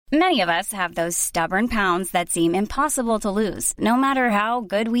Many of us have those stubborn pounds that seem impossible to lose, no matter how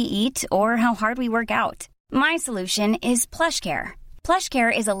good we eat or how hard we work out. My solution is PlushCare.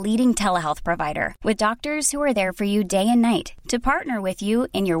 PlushCare is a leading telehealth provider with doctors who are there for you day and night to partner with you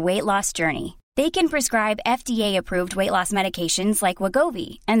in your weight loss journey. They can prescribe FDA-approved weight loss medications like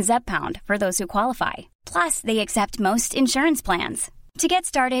Wegovy and Zepbound for those who qualify. Plus, they accept most insurance plans. To get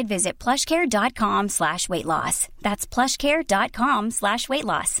started, visit plushcare.com/weightloss. That's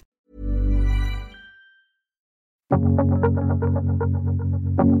plushcare.com/weightloss.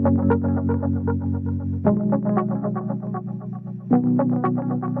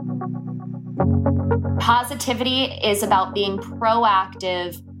 Positivity is about being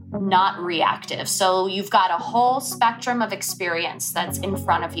proactive, not reactive. So you've got a whole spectrum of experience that's in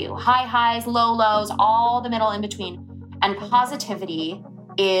front of you. High highs, low lows, all the middle in between. And positivity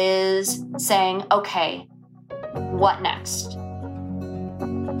is saying, okay, what next?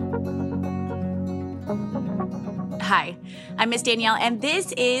 Hi, I'm Miss Danielle, and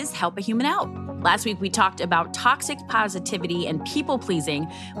this is Help a Human Out. Last week, we talked about toxic positivity and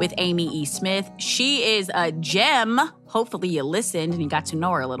people-pleasing with Amy E. Smith. She is a gem. Hopefully you listened and you got to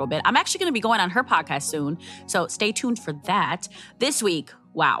know her a little bit. I'm actually going to be going on her podcast soon, so stay tuned for that. This week,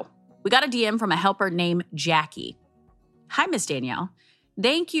 wow, we got a DM from a helper named Jackie. Hi, Miss Danielle.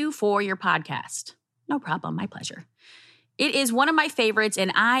 Thank you for your podcast. No problem. My pleasure. It is one of my favorites,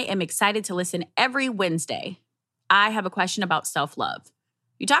 and I am excited to listen every Wednesday. I have a question about self-love.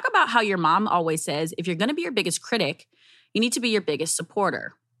 You talk about how your mom always says, if you're going to be your biggest critic, you need to be your biggest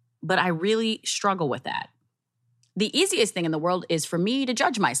supporter. But I really struggle with that. The easiest thing in the world is for me to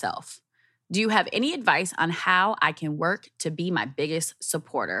judge myself. Do you have any advice on how I can work to be my biggest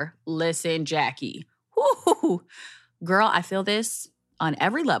supporter? Listen, Jackie. Woo-hoo-hoo. Girl, I feel this on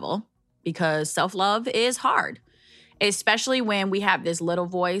every level because self-love is hard, especially when we have this little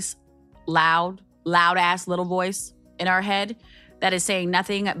voice, loud-ass little voice in our head that is saying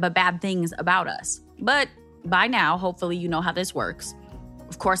nothing but bad things about us. But by now, hopefully you know how this works.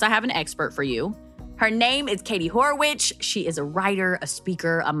 Of course, I have an expert for you. Her name is Katie Horwitch. She is a writer, a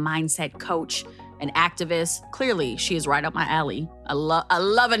speaker, a mindset coach, an activist. Clearly, she is right up my alley. I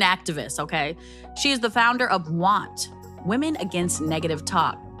love an activist, okay? She is the founder of Want, Women Against Negative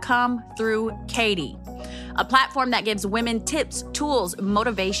Talk. Come through Katie, a platform that gives women tips, tools,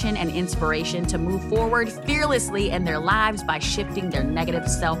 motivation, and inspiration to move forward fearlessly in their lives by shifting their negative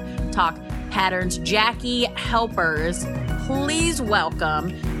self-talk patterns. Jackie helpers, please welcome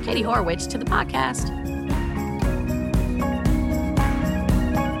Katie Horwitch to the podcast.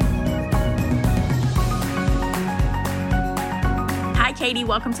 Hi, Katie.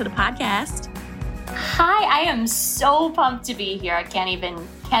 Welcome to the podcast. Hi, I am so pumped to be here. I can't even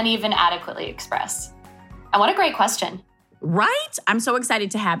adequately express. And what a great question. Right? I'm so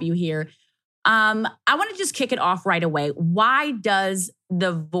excited to have you here. I want to just kick it off right away. Why does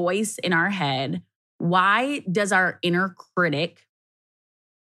the voice in our head, why does our inner critic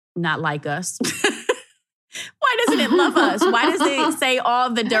not like us? Why doesn't it love us? Why does it say all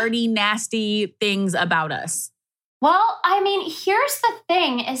the dirty, nasty things about us? Well, I mean, here's the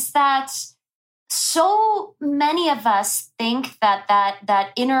thing is that so many of us think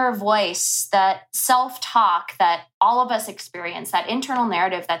that inner voice, that self-talk that all of us experience, that internal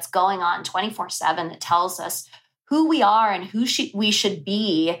narrative that's going on 24/7 that tells us who we are and who we should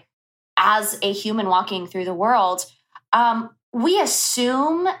be as a human walking through the world, we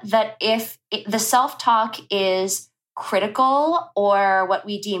assume that if the self-talk is critical or what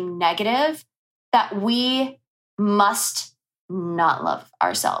we deem negative, that we must not love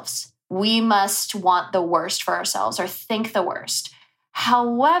ourselves. We must want the worst for ourselves or think the worst.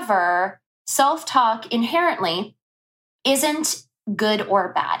 However, self-talk inherently isn't good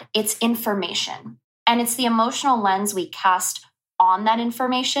or bad. It's information. And it's the emotional lens we cast on that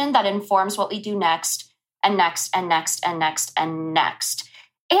information that informs what we do next and next and next and next and next.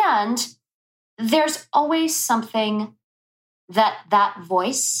 And there's always something that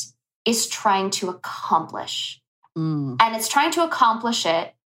voice is trying to accomplish. And it's trying to accomplish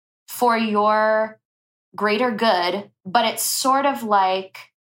it for your greater good, but it's sort of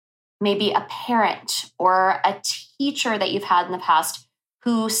like maybe a parent or a teacher that you've had in the past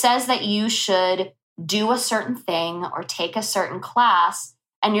who says that you should do a certain thing or take a certain class.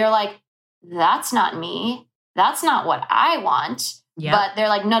 And you're like, that's not me. That's not what I want. Yep. But they're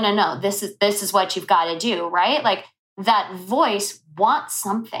like, no, this is what you've got to do, right? Like that voice wants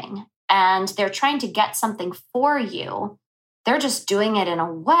something and they're trying to get something for you. They're just doing it in a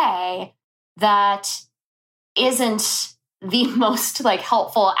way that isn't the most like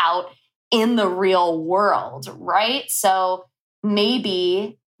helpful out in the real world, right? So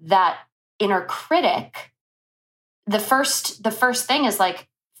maybe that inner critic, the first thing is like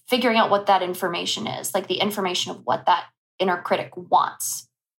figuring out what that information is, like the information of what that inner critic wants.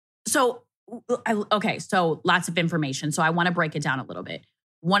 So, okay, so lots of information. So I want to break it down a little bit.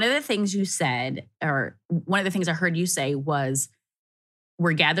 One of the things you said, or one of the things I heard you say was,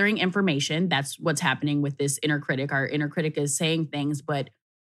 we're gathering information. That's what's happening with this inner critic. Our inner critic is saying things, but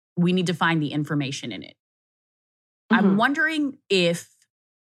we need to find the information in it. Mm-hmm. I'm wondering if,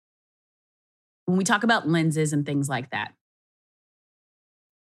 when we talk about lenses and things like that,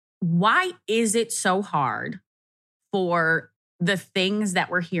 why is it so hard for the things that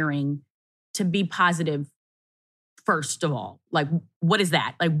we're hearing to be positive first of all? Like, what is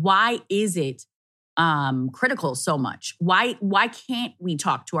that? Like, why is it critical so much? Why can't we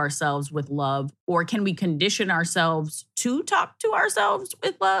talk to ourselves with love? Or can we condition ourselves to talk to ourselves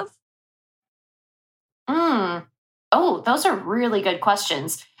with love? Oh, those are really good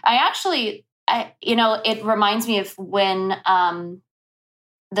questions. It reminds me of when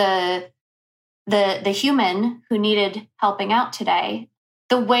the human who needed helping out today,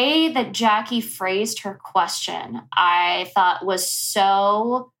 the way that Jackie phrased her question, I thought was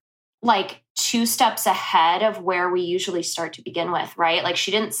so like 2 steps ahead of where we usually start to begin with, right? Like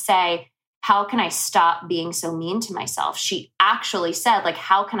she didn't say, how can I stop being so mean to myself? She actually said, like,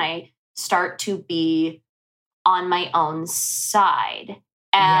 how can I start to be on my own side?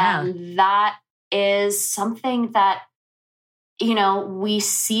 And that is something that, we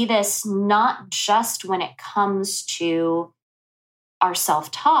see this not just when it comes to our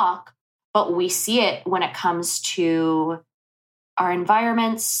self-talk, but we see it when it comes to our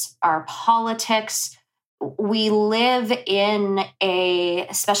environments, our politics. We live in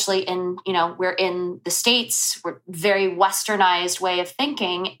especially in, we're in the States, we're very westernized way of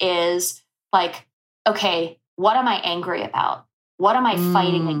thinking is like, okay, what am I angry about? What am I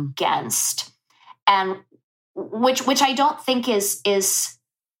fighting against? And which I don't think is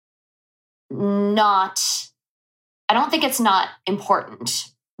not, I don't think it's not important,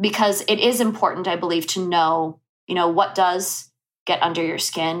 because it is important, I believe, to know, what does get under your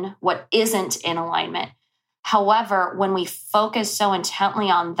skin, what isn't in alignment. However, when we focus so intently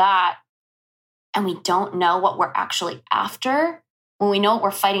on that and we don't know what we're actually after, when we know what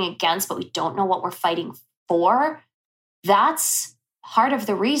we're fighting against, but we don't know what we're fighting for, that's part of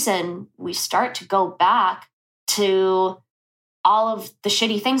the reason we start to go back to all of the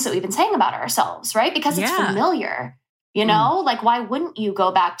shitty things that we've been saying about ourselves, right? Because it's familiar, like why wouldn't you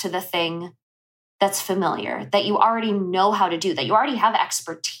go back to the thing that's familiar, that you already know how to do, that you already have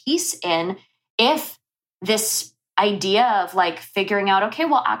expertise in, if this idea of like figuring out, okay,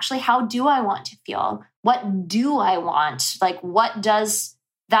 well, actually, how do I want to feel? What do I want? Like, what does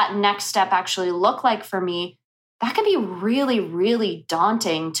that next step actually look like for me? That can be really, really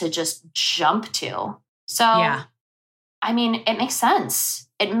daunting to just jump to. So, I mean, it makes sense.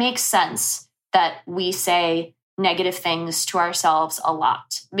 It makes sense that we say negative things to ourselves a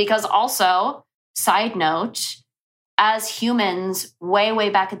lot, because also, side note, as humans, way, way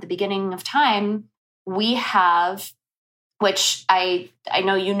back at the beginning of time, we have, which I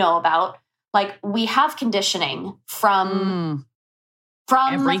know you know about, like we have conditioning from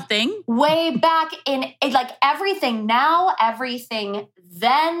everything way back in, like everything now, everything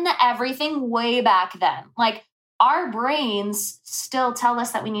then, everything way back then. Like our brains still tell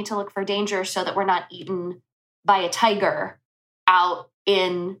us that we need to look for danger so that we're not eaten by a tiger out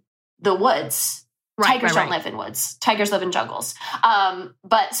in the woods. Tigers don't live in woods. Tigers live in jungles.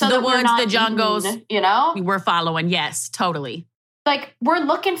 But so the that woods, the jungles, we're following. Yes, totally. Like we're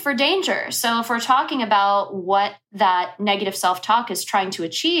looking for danger. So if we're talking about what that negative self-talk is trying to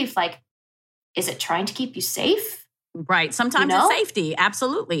achieve, like, is it trying to keep you safe? Right. Sometimes it's safety.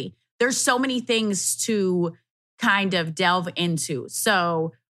 Absolutely. There's so many things to kind of delve into.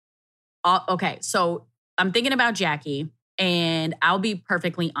 So, okay. So I'm thinking about Jackie, and I'll be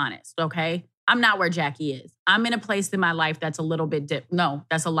perfectly honest. Okay. I'm not where Jackie is. I'm in a place in my life that's a little bit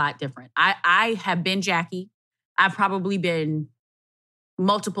that's a lot different. I have been Jackie. I've probably been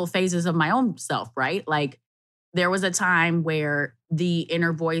multiple phases of my own self, right? Like there was a time where the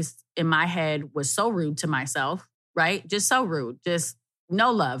inner voice in my head was so rude to myself, right? Just so rude, just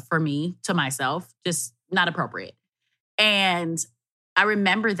no love for me to myself, just not appropriate. And I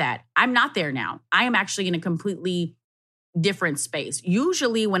remember that. I'm not there now. I am actually in a completely different space.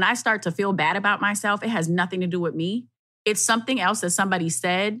 Usually when I start to feel bad about myself, it has nothing to do with me. It's something else that somebody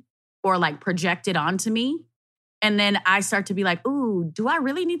said or like projected onto me. And then I start to be like, ooh, do I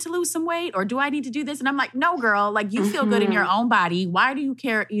really need to lose some weight? Or do I need to do this? And I'm like, no, girl, like you feel good in your own body. Why do you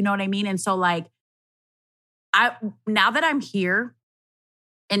care? You know what I mean? And so like, now that I'm here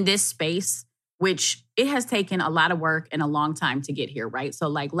in this space, which it has taken a lot of work and a long time to get here, right? So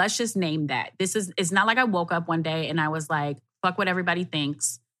like, let's just name that. It's not like I woke up one day and I was like, fuck what everybody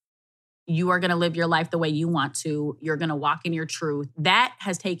thinks. You are going to live your life the way you want to. You're going to walk in your truth. That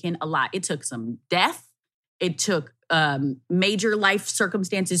has taken a lot. It took some death. It took major life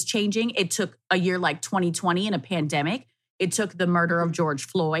circumstances changing. It took a year like 2020 and a pandemic. It took the murder of George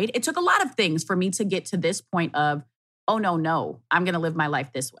Floyd. It took a lot of things for me to get to this point of, oh, no, I'm going to live my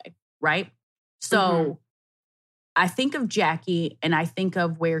life this way, right? So I think of Jackie and I think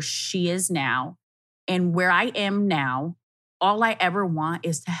of where she is now and where I am now. All I ever want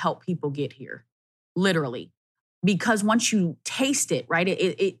is to help people get here, literally. Because once you taste it, right,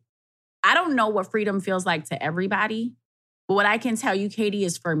 I don't know what freedom feels like to everybody, but what I can tell you, Katie,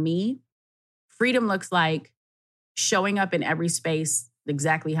 is for me, freedom looks like showing up in every space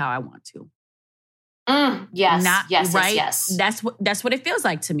exactly how I want to. Yes, right? yes. That's what it feels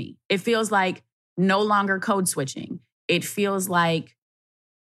like to me. It feels like no longer code switching. It feels like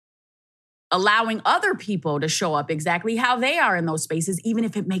allowing other people to show up exactly how they are in those spaces, even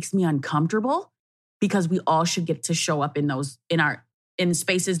if it makes me uncomfortable, because we all should get to show up in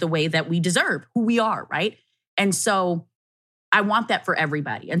spaces the way that we deserve, who we are, right? And so I want that for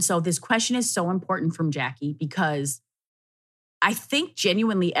everybody. And so this question is so important from Jackie because I think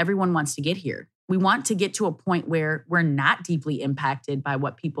genuinely everyone wants to get here. We want to get to a point where we're not deeply impacted by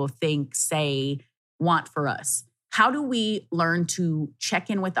what people think, say, want for us. How do we learn to check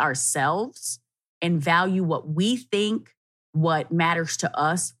in with ourselves and value what we think, what matters to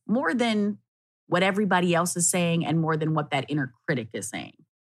us, more than what everybody else is saying and more than what that inner critic is saying?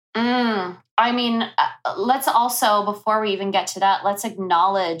 I mean, let's also, before we even get to that, let's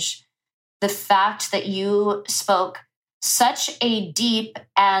acknowledge the fact that you spoke such a deep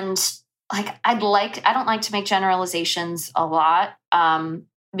and I don't like to make generalizations a lot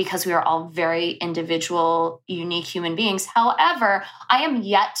because we are all very individual, unique human beings. However, I am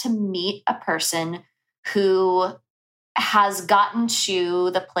yet to meet a person who has gotten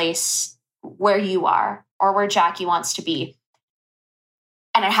to the place where you are or where Jackie wants to be.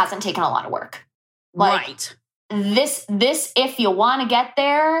 And it hasn't taken a lot of work. Right. This, if you want to get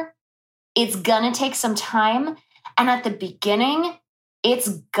there, it's going to take some time. And at the beginning, it's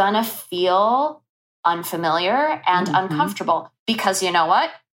going to feel unfamiliar and uncomfortable because you know what?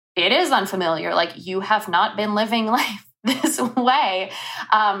 It is unfamiliar. Like you have not been living life this way.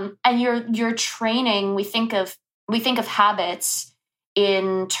 And you're training. We think of habits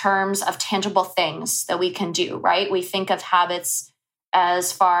in terms of tangible things that we can do, right? We think of habits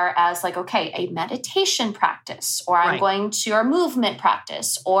as far as like, okay, a meditation practice, or I'm going to a movement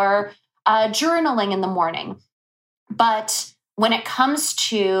practice, or journaling in the morning. But when it comes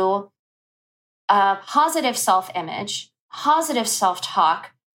to positive self-image, positive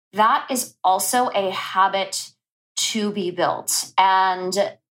self-talk, that is also a habit to be built.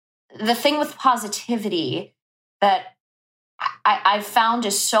 And the thing with positivity that I've found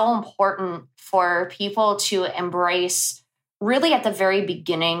is so important for people to embrace really at the very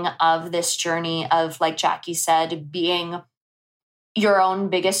beginning of this journey of, like Jackie said, being your own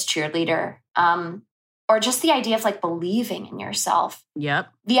biggest cheerleader. Or just the idea of like believing in yourself.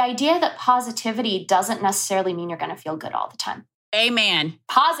 Yep. The idea that positivity doesn't necessarily mean you're going to feel good all the time. Amen.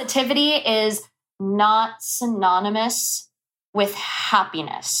 Positivity is not synonymous with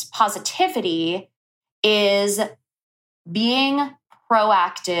happiness. Positivity is being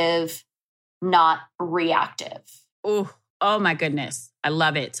proactive, not reactive. Oh my goodness. I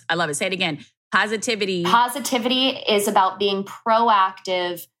love it. Say it again. Positivity is about being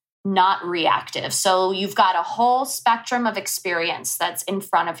proactive, not reactive. So you've got a whole spectrum of experience that's in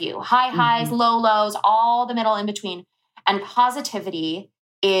front of you. High highs, low lows, all the middle in between. And positivity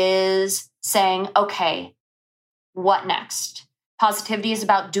is saying, okay, what next? Positivity is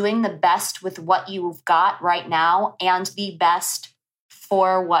about doing the best with what you've got right now and the best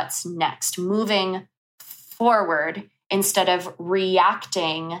for what's next. Moving forward instead of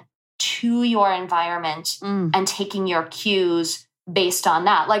reacting to your environment and taking your cues based on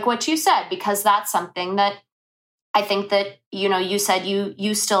that. Like what you said, because that's something that I think that, you said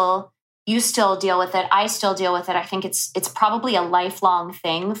you still deal with it. I still deal with it. I think it's probably a lifelong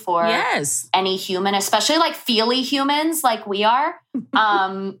thing for any human, especially like feely humans like we are.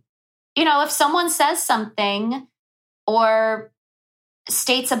 If someone says something or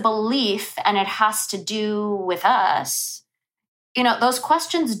states a belief and it has to do with us, those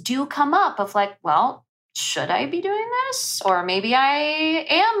questions do come up of like, well, should I be doing this? Or maybe I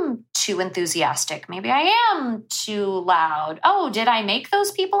am too enthusiastic. Maybe I am too loud. Oh, did I make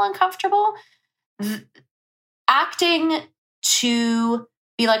those people uncomfortable? Acting to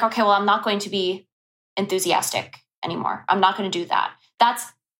be like, okay, well, I'm not going to be enthusiastic anymore. I'm not going to do that.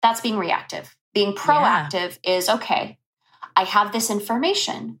 That's being reactive. Being proactive is, okay, I have this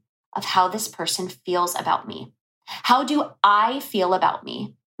information of how this person feels about me. How do I feel about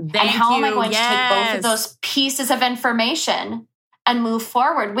me? And how am I going to take both of those pieces of information and move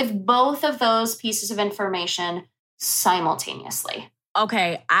forward with both of those pieces of information simultaneously?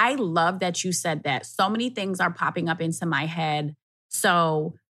 Okay, I love that you said that. So many things are popping up into my head.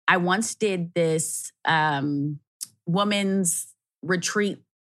 So I once did this women's retreat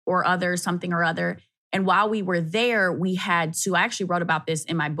something or other. And while we were there, we had to, I actually wrote about this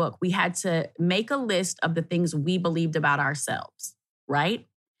in my book, we had to make a list of the things we believed about ourselves, right?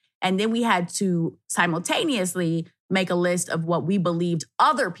 And then we had to simultaneously make a list of what we believed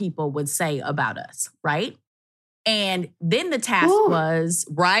other people would say about us, right? And then the task was,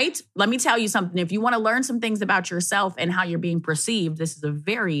 right? Let me tell you something. If you want to learn some things about yourself and how you're being perceived, this is a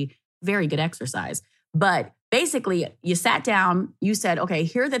very, very good exercise. But basically, you sat down, you said, okay,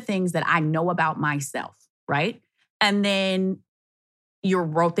 here are the things that I know about myself, right? And then you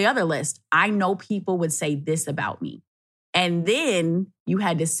wrote the other list. I know people would say this about me. And then you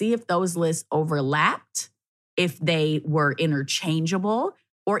had to see if those lists overlapped, if they were interchangeable,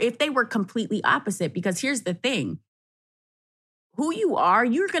 or if they were completely opposite. Because here's the thing. Who you are,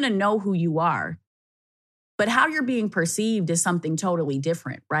 you're going to know who you are. But how you're being perceived is something totally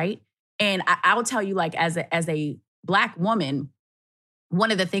different, right? And I'll tell you, like, as a Black woman, one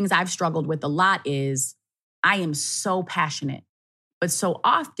of the things I've struggled with a lot is I am so passionate. But so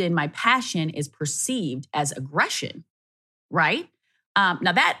often my passion is perceived as aggression, right? Now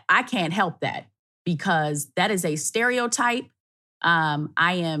that I can't help that because that is a stereotype. I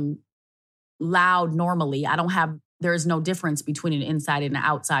am loud normally. There is no difference between an inside and an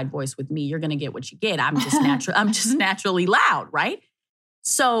outside voice with me. You're going to get what you get. I'm just naturally loud, right?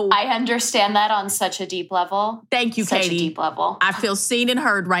 So I understand that on such a deep level. Thank you, Katie. Such a deep level. I feel seen and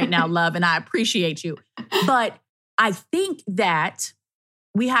heard right now, love, and I appreciate you. But I think that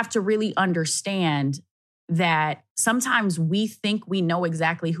we have to really understand that sometimes we think we know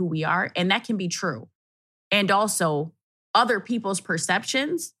exactly who we are, and that can be true. And also, other people's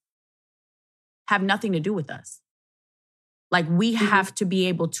perceptions have nothing to do with us. Like, we have to be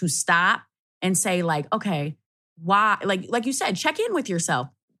able to stop and say, like, okay, why? Like you said, check in with yourself.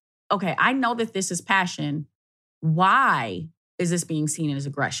 Okay, I know that this is passion. Why is this being seen as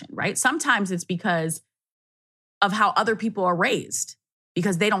aggression, right? Sometimes it's because of how other people are raised,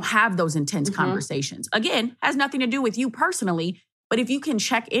 because they don't have those intense conversations. Again, has nothing to do with you personally, but if you can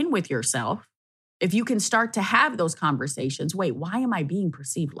check in with yourself, if you can start to have those conversations, wait, why am I being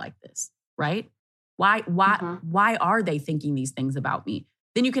perceived like this, right? Why are they thinking these things about me?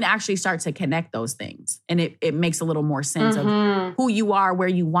 Then you can actually start to connect those things. And it makes a little more sense of who you are, where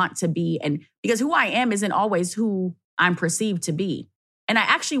you want to be. And because who I am isn't always who I'm perceived to be. And I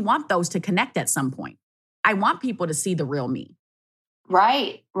actually want those to connect at some point. I want people to see the real me.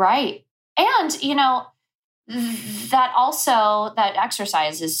 Right. And, that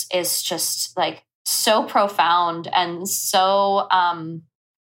exercise is just like so profound and so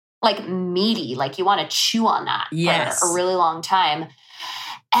like meaty. Like you want to chew on that for a really long time.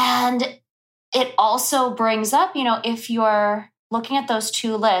 And it also brings up, if you're looking at those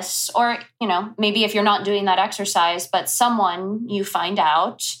two lists, or, maybe if you're not doing that exercise, but someone you find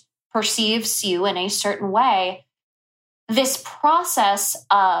out perceives you in a certain way, this process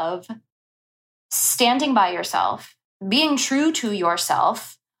of standing by yourself, being true to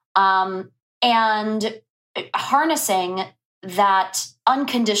yourself, and harnessing that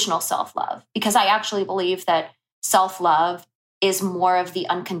unconditional self-love. Because I actually believe that self-love is more of the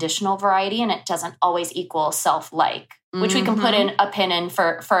unconditional variety, and it doesn't always equal self-like, which we can put in a pin in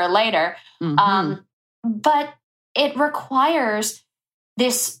for later. But it requires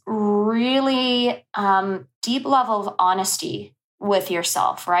this really deep level of honesty with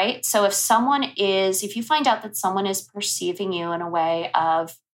yourself, right? So if you find out that someone is perceiving you in a way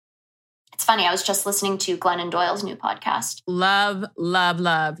of, it's funny, I was just listening to Glennon Doyle's new podcast.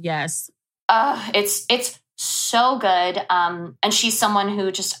 Love. Yes. It's so good. And she's someone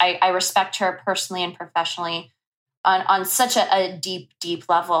who I respect her personally and professionally on such a deep, deep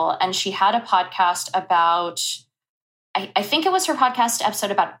level. And she had a podcast about, I think it was her podcast episode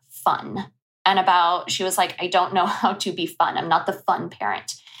about fun, and she was like, I don't know how to be fun. I'm not the fun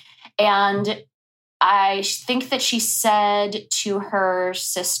parent. And I think that she said to her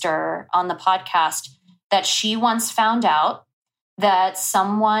sister on the podcast that she once found out that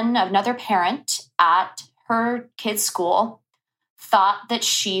another parent at her kid's school, thought that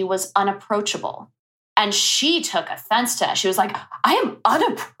she was unapproachable And she took offense to it. She was like, I am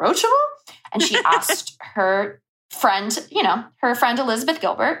unapproachable? And she asked her friend, her friend Elizabeth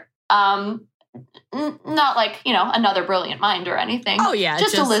Gilbert, not like, another brilliant mind or anything. Oh, yeah.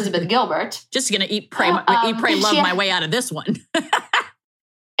 Just Elizabeth Gilbert. Just going to eat, pray, love my way out of this one.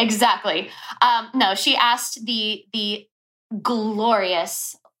 Exactly. No, she asked the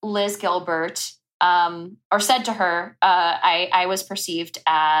glorious Liz Gilbert, or said to her, I was perceived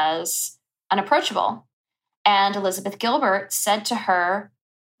as unapproachable. And Elizabeth Gilbert said to her,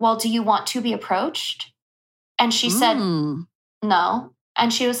 well, do you want to be approached? And she said, no.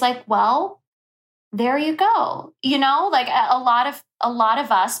 And she was like, well, there you go. Like a lot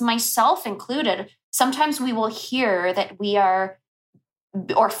of us, myself included, sometimes we will hear that we are,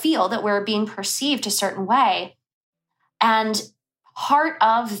 or feel that we're being perceived a certain way. And part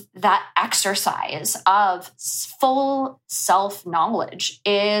of that exercise of full self-knowledge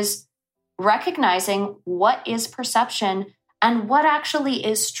is recognizing what is perception and what actually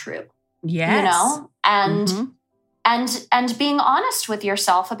is true. Yes. And being honest with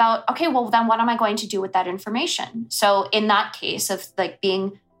yourself about, okay, well, then what am I going to do with that information? So in that case of like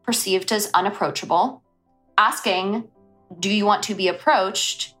being perceived as unapproachable, asking, do you want to be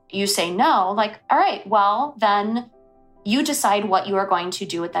approached? You say no, like, all right, well, then you decide what you are going to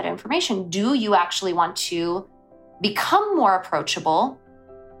do with that information. Do you actually want to become more approachable,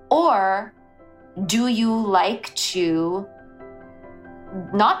 or do you like to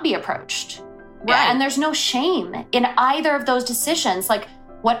not be approached? Right. And there's no shame in either of those decisions. Like,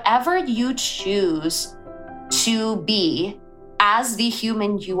 whatever you choose to be as the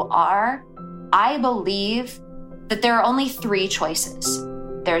human you are, I believe that there are only three choices.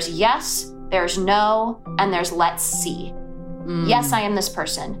 There's yes, there's no, and there's let's see. Yes, I am this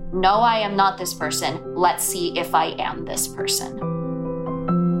person. No, I am not this person. Let's see if I am this person.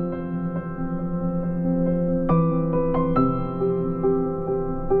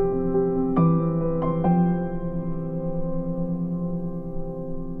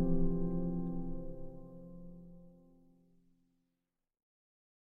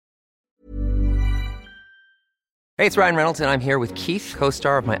 Hey, it's Ryan Reynolds, and I'm here with Keith,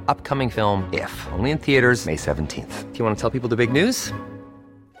 co-star of my upcoming film, If, only in theaters May 17th. Do you want to tell people the big news?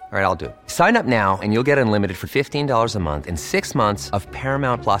 All right, I'll do it. Sign up now and you'll get unlimited for $15 a month and 6 months of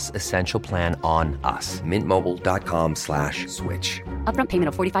Paramount Plus Essential Plan on us. MintMobile.com/switch. Upfront payment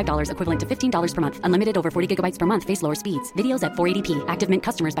of $45 equivalent to $15 per month. Unlimited over 40 gigabytes per month. Face lower speeds. Videos at 480p. Active Mint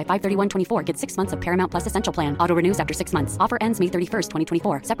customers by 531.24 get 6 months of Paramount Plus Essential Plan. Auto renews after 6 months. Offer ends May 31st,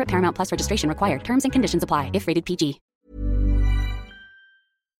 2024. Separate Paramount Plus registration required. Terms and conditions apply if rated PG.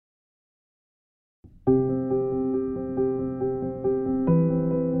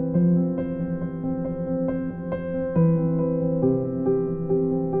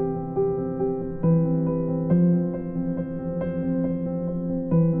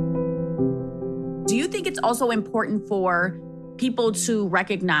 It's also important for people to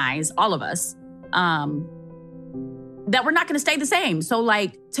recognize, all of us, that we're not going to stay the same. So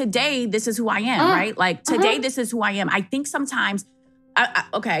like today, this is who I am, right? Like today, this is who I am. I think sometimes,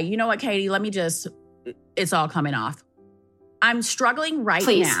 okay, you know what, Katie, it's all coming off. I'm struggling right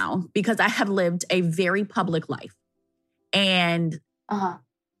now because I have lived a very public life. And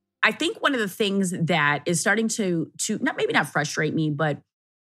I think one of the things that is starting to maybe not frustrate me, but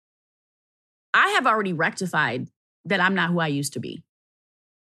I have already rectified that I'm not who I used to be,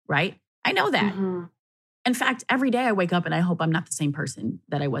 right? I know that. In fact, every day I wake up and I hope I'm not the same person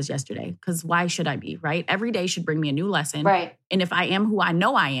that I was yesterday, because why should I be, right? Every day should bring me a new lesson. Right. And if I am who I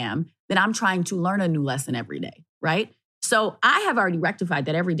know I am, then I'm trying to learn a new lesson every day, right? So I have already rectified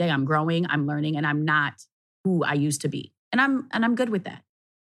that every day I'm growing, I'm learning, and I'm not who I used to be. And I'm good with that.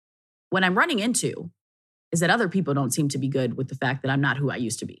 What I'm running into is that other people don't seem to be good with the fact that I'm not who I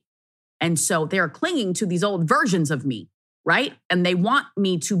used to be. And so they're clinging to these old versions of me, right? And they want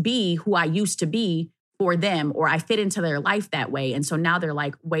me to be who I used to be for them, or I fit into their life that way. And so now they're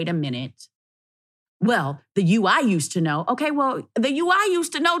like, wait a minute. Well, the you I used to know. Okay, well, the you I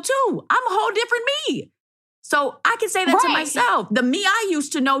used to know too. I'm a whole different me. So I can say that to myself. The me I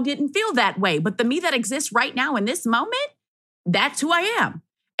used to know didn't feel that way, but the me that exists right now in this moment, that's who I am.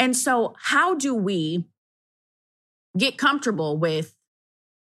 And so how do we get comfortable with,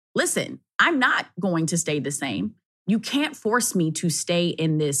 listen, I'm not going to stay the same. You can't force me to stay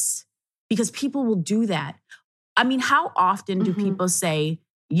in this, because people will do that. I mean, how often do people say,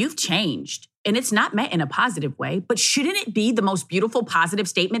 you've changed? And it's not meant in a positive way, but shouldn't it be the most beautiful positive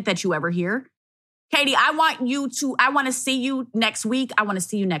statement that you ever hear? Katie, I want to see you next week. I want to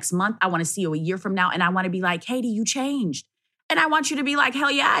see you next month. I want to see you a year from now. And I want to be like, Katie, you changed. And I want you to be like, hell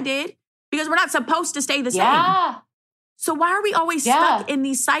yeah, I did. because we're not supposed to stay the same. Yeah. So why are we always stuck in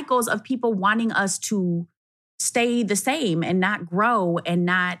these cycles of people wanting us to stay the same and not grow and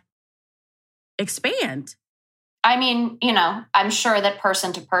not expand? I mean, I'm sure that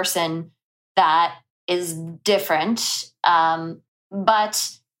person to person that is different.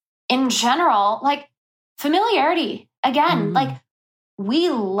 But in general, like familiarity, again, like we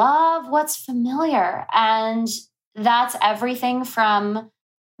love what's familiar. And that's everything from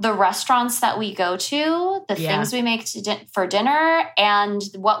the restaurants that we go to, the things we make for dinner, and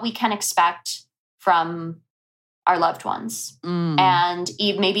what we can expect from our loved ones. And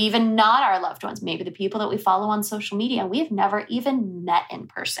maybe even not our loved ones, maybe the people that we follow on social media. We've never even met in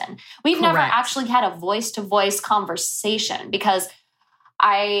person. We've never actually had a voice-to-voice conversation, because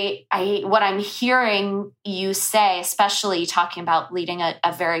what I'm hearing you say, especially talking about leading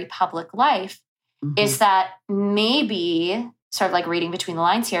a very public life, is that maybe, sort of like reading between the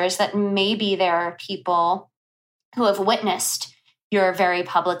lines here, is that maybe there are people who have witnessed your very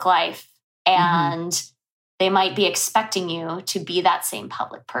public life, and they might be expecting you to be that same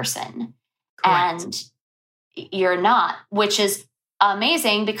public person. Correct. And you're not, which is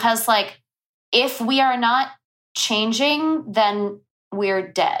amazing, because like, if we are not changing, then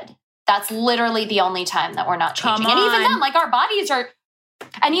we're dead. That's literally the only time that we're not changing. And even then, like our bodies are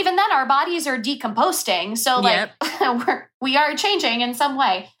decomposing. So like we are changing in some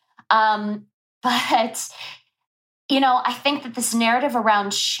way. But I think that this narrative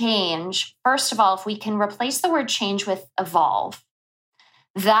around change, first of all, if we can replace the word change with evolve,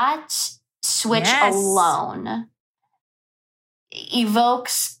 that switch alone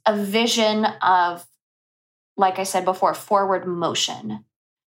evokes a vision of, like I said before, forward motion.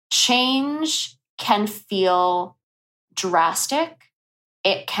 Change can feel drastic.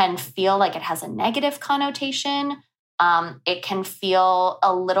 It can feel like it has a negative connotation. It can feel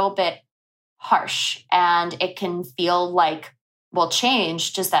a little bit harsh, and it can feel like, well,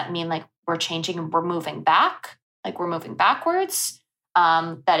 change, does that mean like we're changing and we're moving back? Like we're moving backwards?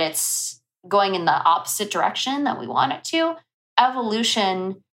 That it's going in the opposite direction that we want it to?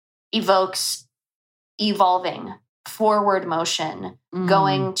 Evolution evokes evolving, forward motion,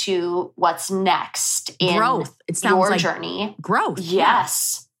 going to what's next in growth. It sounds your journey. Growth.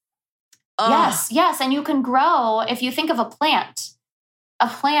 Yes. Yes. And you can grow. If you think of a plant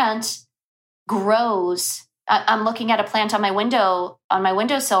grows. I'm looking at a plant on my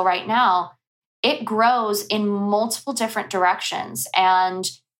windowsill right now. It grows in multiple different directions. And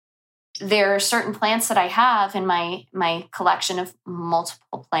there are certain plants that I have in my collection of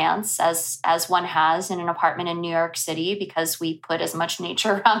multiple plants, as one has in an apartment in New York City, because we put as much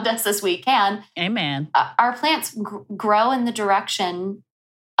nature around us as we can. Amen. Our plants grow in the direction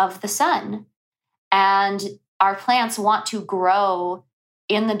of the sun. And our plants want to grow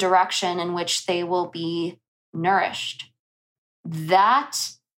in the direction in which they will be nourished. That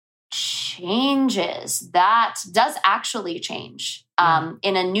changes. That does actually change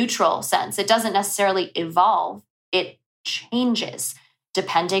in a neutral sense. It doesn't necessarily evolve. It changes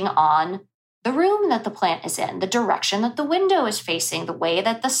depending on the room that the plant is in, the direction that the window is facing, the way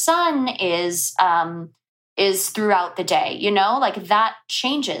that the sun is throughout the day. Like that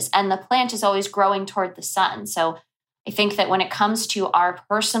changes, and the plant is always growing toward the sun. So I think that when it comes to our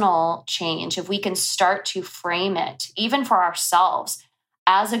personal change, if we can start to frame it, even for ourselves,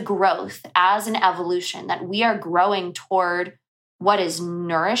 as a growth, as an evolution, that we are growing toward what is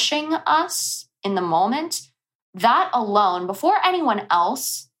nourishing us in the moment, that alone, before anyone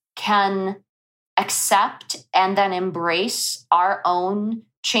else can accept and then embrace our own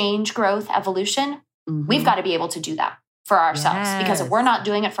change, growth, evolution, we've got to be able to do that for ourselves. Yes. Because if we're not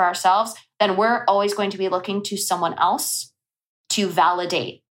doing it for ourselves, then we're always going to be looking to someone else to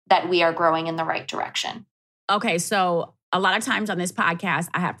validate that we are growing in the right direction. Okay, so a lot of times on this podcast,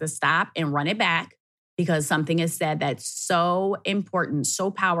 I have to stop and run it back because something is said that's so important,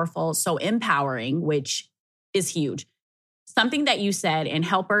 so powerful, so empowering, which is huge. Something that you said, and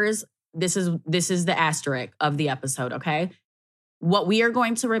helpers, this is the asterisk of the episode, okay? What we are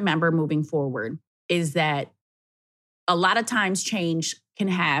going to remember moving forward is that a lot of times change can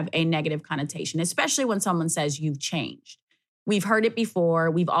have a negative connotation, especially when someone says you've changed. We've heard it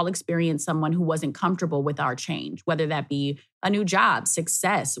before. We've all experienced someone who wasn't comfortable with our change, whether that be a new job,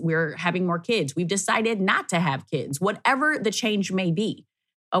 success, we're having more kids, we've decided not to have kids, whatever the change may be,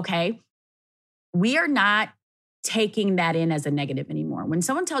 okay? We are not taking that in as a negative anymore. When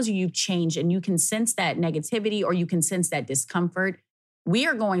someone tells you you've changed and you can sense that negativity or you can sense that discomfort, we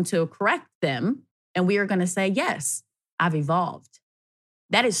are going to correct them and we are going to say, yes, I've evolved.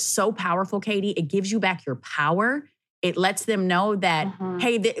 That is so powerful, Katie. It gives you back your power. It lets them know that,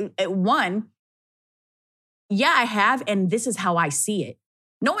 hey, one, yeah, I have, and this is how I see it.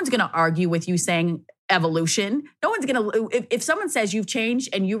 No one's going to argue with you saying evolution. No one's going to, if someone says you've changed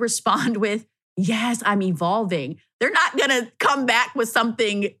and you respond with, yes, I'm evolving, they're not going to come back with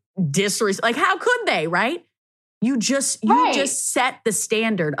something disrespectful. Like, how could they, right? You just set the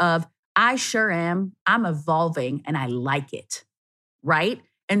standard of, I sure am, I'm evolving, and I like it, right?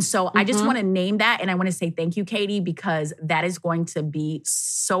 And so I just want to name that, and I want to say thank you, Katie, because that is going to be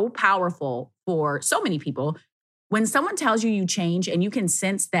so powerful for so many people. When someone tells you change and you can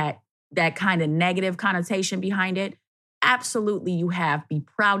sense that kind of negative connotation behind it, absolutely you have. Be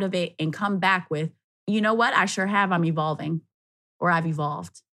proud of it and come back with, you know what? I sure have. I'm evolving, or I've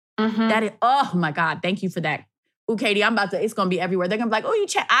evolved. That is, oh my God, thank you for that. Oh, Katie, it's going to be everywhere. They're going to be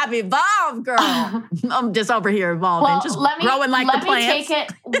like, I've evolved, girl. I'm just over here evolving, growing like the plants.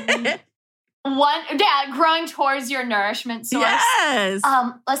 Let me take it growing towards your nourishment source. Yes.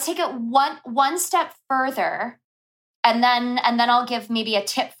 Let's take it one step further. And then I'll give maybe a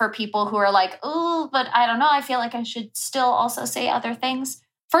tip for people who are like, oh, but I don't know. I feel like I should still also say other things.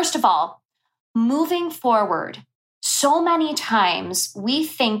 First of all, moving forward, so many times we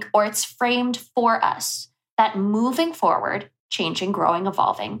think, or it's framed for us, that moving forward, changing, growing,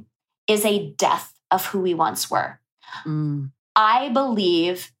 evolving, is a death of who we once were. I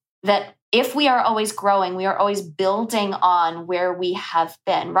believe that if we are always growing, we are always building on where we have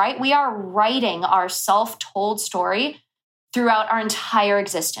been, right? We are writing our self-told story throughout our entire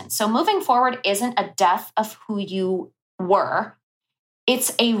existence. So moving forward isn't a death of who you were.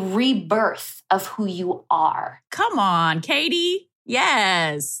 It's a rebirth of who you are. Come on, Katie.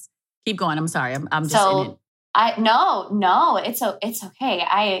 Yes. Keep going. I'm sorry. I'm just in it. No, it's okay.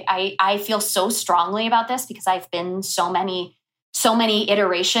 I feel so strongly about this because I've been so many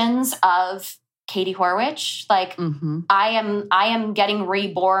iterations of Katie Horwitch. Like I am getting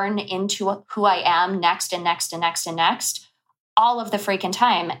reborn into who I am next and next and next and next all of the freaking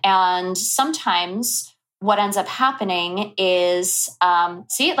time. And sometimes what ends up happening is,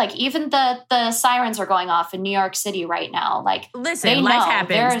 like even the sirens are going off in New York City right now. Like, listen, life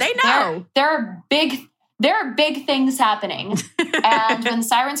happens. They know there are big things happening. And when the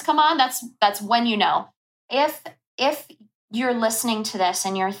sirens come on, that's when you know. If you're listening to this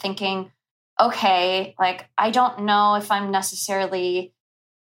and you're thinking, okay, like, I don't know if I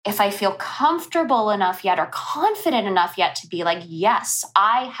feel comfortable enough yet or confident enough yet to be like, yes,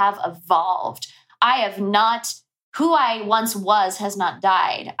 I have evolved. Who I once was has not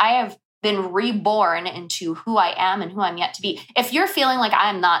died. I have been reborn into who I am and who I'm yet to be. If you're feeling like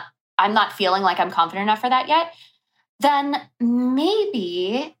I'm not feeling like I'm confident enough for that yet, then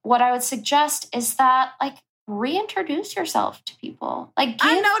maybe what I would suggest is that, like, reintroduce yourself to people. Like,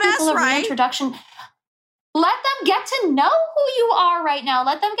 give people a reintroduction. Let them get to know who you are right now.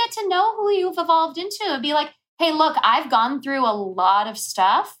 Let them get to know who you've evolved into. Be like, hey, look, I've gone through a lot of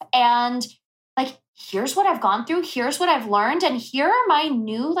stuff, and like, here's what I've gone through. Here's what I've learned. And here are my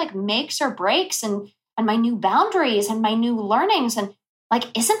new, like, makes or breaks and my new boundaries and my new learnings. And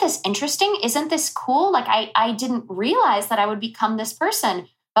like, isn't this interesting? Isn't this cool? Like, I didn't realize that I would become this person,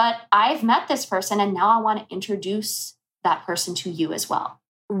 but I've met this person, and now I want to introduce that person to you as well.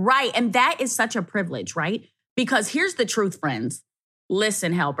 Right. And that is such a privilege, right? Because here's the truth, friends.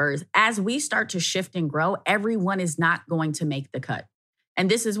 Listen, helpers, as we start to shift and grow, everyone is not going to make the cut. And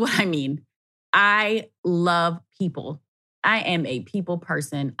this is what I mean. I love people. I am a people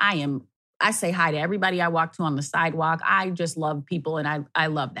person. I say hi to everybody I walk to on the sidewalk. I just love people, and I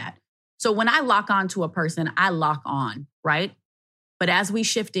love that. So when I lock on to a person, I lock on, right? But as we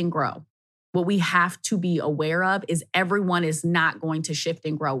shift and grow, what we have to be aware of is everyone is not going to shift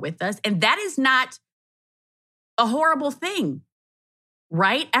and grow with us. And that is not a horrible thing,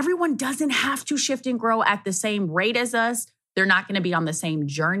 right? Everyone doesn't have to shift and grow at the same rate as us. They're not going to be on the same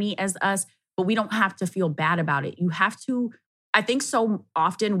journey as us, but we don't have to feel bad about it. You have to, I think so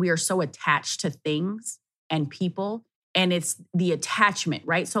often we are so attached to things and people, and it's the attachment,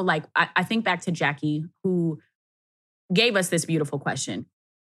 right? So like, I think back to Jackie, who gave us this beautiful question.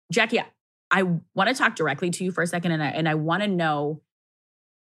 Jackie, I want to talk directly to you for a second, and I want to know,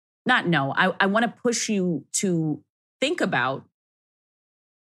 I want to push you to think about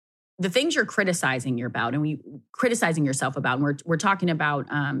the things you're criticizing criticizing yourself about. And we're talking about,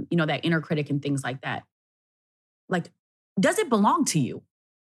 that inner critic and things like that. Like, does it belong to you?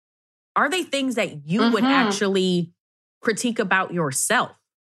 Are they things that you would actually critique about yourself?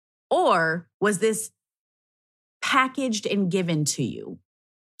 Or was this packaged and given to you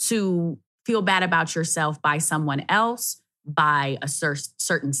to feel bad about yourself by someone else, by a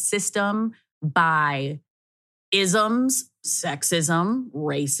certain system, by isms, sexism,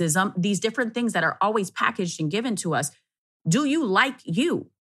 racism, these different things that are always packaged and given to us. Do you like you,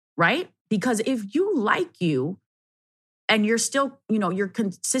 right? Because if you like you and you're still, you're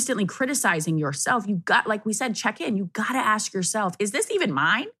consistently criticizing yourself, you got, like we said, check in. You got to ask yourself, is this even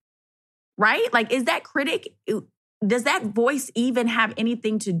mine? Right? Like, is that critic, does that voice even have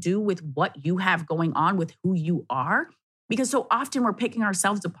anything to do with what you have going on with who you are? Because so often we're picking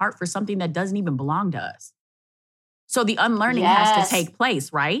ourselves apart for something that doesn't even belong to us. So the unlearning has to take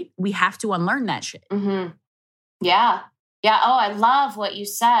place, right? We have to unlearn that shit. Mm-hmm. Yeah. Yeah. Oh, I love what you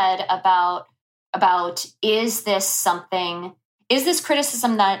said about is this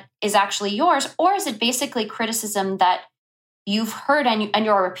criticism that is actually yours, or is it basically criticism that you've heard and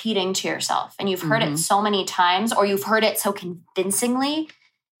you're repeating to yourself, and you've heard it so many times, or you've heard it so convincingly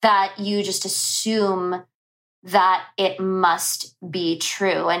that you just assume that it must be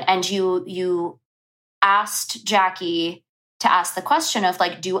true. And you asked Jackie to ask the question of,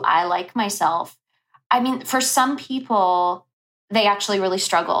 like, do I like myself? I mean, for some people, they actually really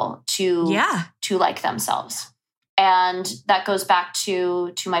struggle to like themselves. And that goes back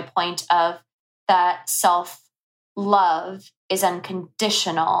to my point of that self-love is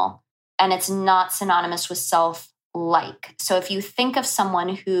unconditional, and it's not synonymous with self-like. So if you think of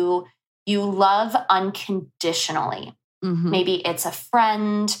someone who you love unconditionally, maybe it's a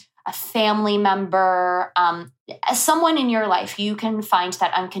friend, a family member, someone in your life you can find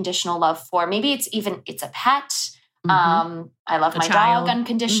that unconditional love for. Maybe it's a pet. I love my dog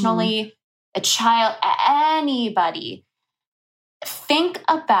unconditionally, a child, anybody. Think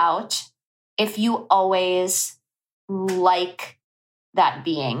about if you always like that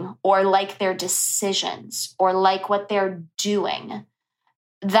being, or like their decisions, or like what they're doing.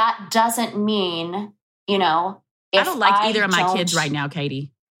 That doesn't mean, I don't like either of my kids right now,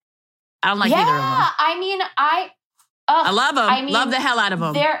 Katie. I don't like either of them. I mean, I love them. Love the hell out of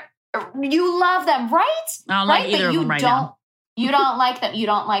them. You love them, right? I don't like either of them right now. You don't like them. You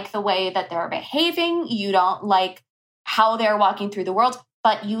don't like the way that they're behaving. You don't like how they're walking through the world,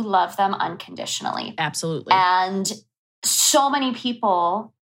 but you love them unconditionally. Absolutely. And so many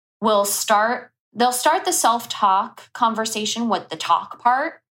people they'll start the self-talk conversation with the talk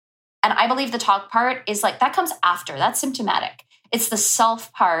part. And I believe the talk part is like, that comes after. That's symptomatic. It's the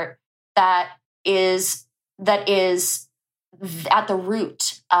self part that is at the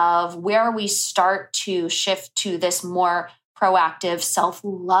root of where we start to shift to this more proactive,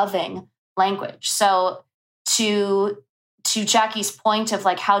 self-loving language. So to Jackie's point of,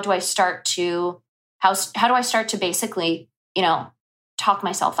 like, how do I start to basically, talk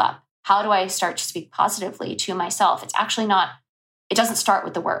myself up? How do I start to speak positively to myself? It's actually not, it doesn't start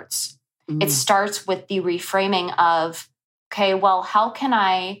with the words. It starts with the reframing of, okay, well, how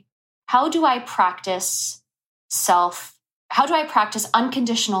do I practice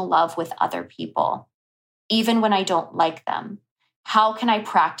unconditional love with other people, even when I don't like them? How can I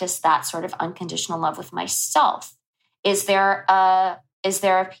practice that sort of unconditional love with myself? Is there a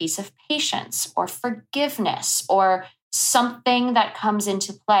piece of patience or forgiveness or something that comes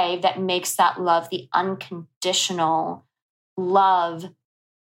into play that makes that love the unconditional love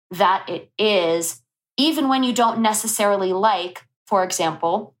that it is, even when you don't necessarily like, for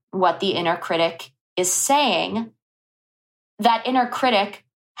example, what the inner critic is saying? That inner critic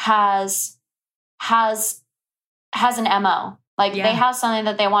has an MO. Like, they have something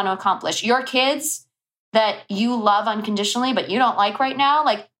that they want to accomplish. Your kids that you love unconditionally, but you don't like right now,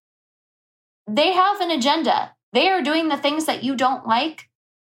 like, they have an agenda. They are doing the things that you don't like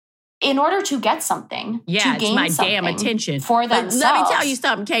in order to get something. Yeah, to gain it's my damn attention for themselves. Let me tell you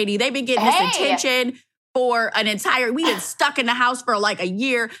something, Katie. They've been getting this attention for we've been stuck in the house for like a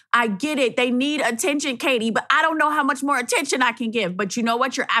year. I get it. They need attention, Katie, but I don't know how much more attention I can give. But you know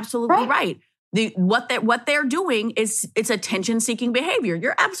what? You're absolutely right. What they're doing it's attention-seeking behavior.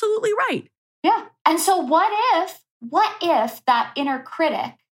 You're absolutely right. Yeah. And so what if that inner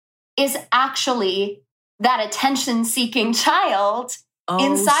critic is actually that attention-seeking child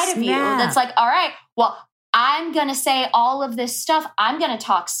inside of you that's like, all right, well, I'm going to say all of this stuff. I'm going to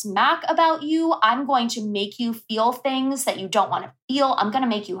talk smack about you. I'm going to make you feel things that you don't want to feel. I'm going to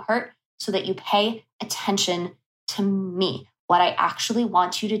make you hurt so that you pay attention to me. What I actually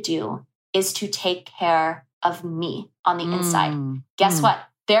want you to do is to take care of me on the inside. Guess what?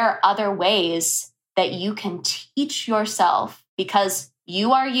 There are other ways that you can teach yourself, because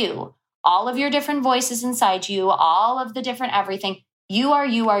you are you. All of your different voices inside you, all of the different everything. You are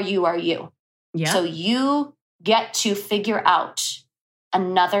you. Yeah. So you get to figure out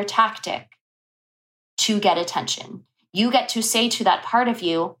another tactic to get attention. You get to say to that part of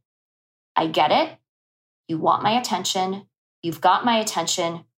you, I get it. you want my attention, you've got my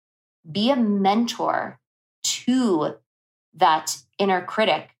attention. Be a mentor to that inner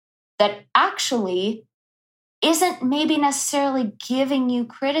critic that actually isn't maybe necessarily giving you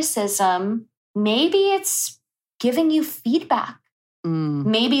criticism. Maybe it's giving you feedback.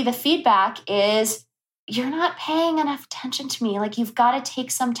 Maybe the feedback is, you're not paying enough attention to me. Like, you've got to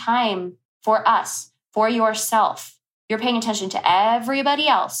take some time for us, for yourself. You're paying attention to everybody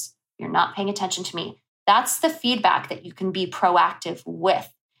else. You're not paying attention to me. That's the feedback that you can be proactive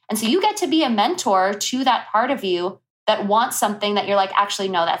with. And so you get to be a mentor to that part of you that wants something that you're like, actually,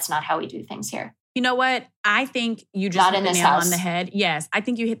 no, that's not how we do things here. You know what? I think you just hit the nail on the head. Yes, I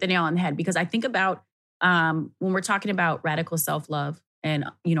think you hit the nail on the head, because I think about when we're talking about radical self-love and,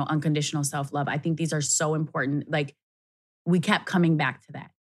 unconditional self-love, I think these are so important. Like, we kept coming back to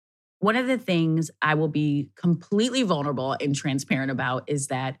that. One of the things I will be completely vulnerable and transparent about is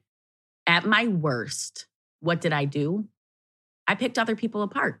that at my worst, what did I do? I picked other people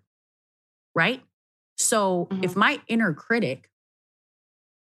apart, right? So if my inner critic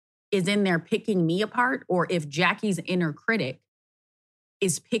is in there picking me apart, or if Jackie's inner critic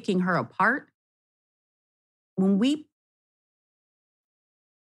is picking her apart, when we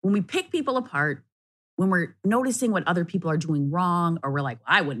pick people apart, when we're noticing what other people are doing wrong, or we're like,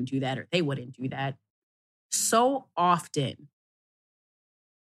 well, I wouldn't do that, or they wouldn't do that, so often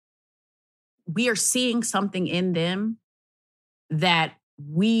we are seeing something in them that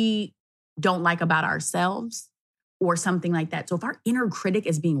we don't like about ourselves, or something like that. So if our inner critic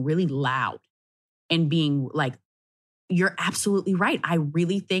is being really loud and being like, you're absolutely right. I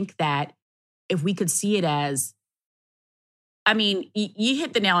really think that if we could see it as, I mean, you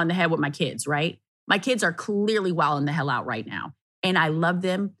hit the nail on the head with my kids, right? My kids are clearly wilding the hell out right now. And I love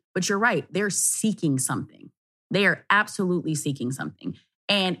them, but you're right. They're seeking something. They are absolutely seeking something.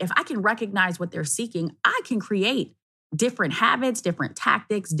 And if I can recognize what they're seeking, I can create different habits, different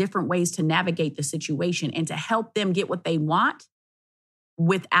tactics, different ways to navigate the situation and to help them get what they want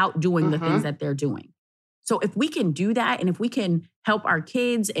without doing the things that they're doing. So if we can do that, and if we can help our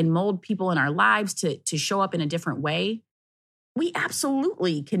kids and mold people in our lives to show up in a different way, we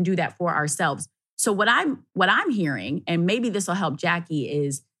absolutely can do that for ourselves. So what I'm hearing, and maybe this will help Jackie,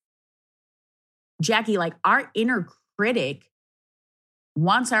 is, Jackie, like, our inner critic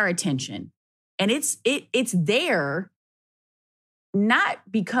wants our attention. And it's there not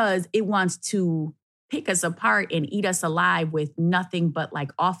because it wants to pick us apart and eat us alive with nothing but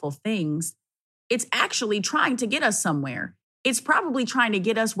like awful things. It's actually trying to get us somewhere. It's probably trying to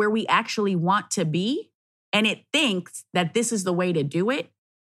get us where we actually want to be. And it thinks that this is the way to do it.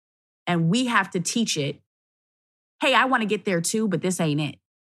 And we have to teach it, hey, I want to get there too, but this ain't it.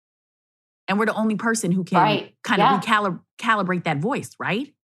 And we're the only person who can kind of recalibrate that voice,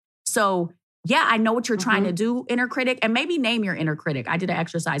 right? So yeah, I know what you're trying to do, inner critic, and maybe name your inner critic. I did an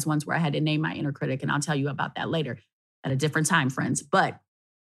exercise once where I had to name my inner critic, and I'll tell you about that later at a different time, friends. But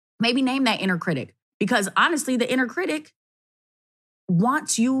maybe name that inner critic, because honestly, the inner critic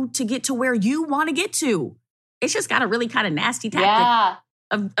wants you to get to where you want to get to. It's just got a really kind of nasty tactic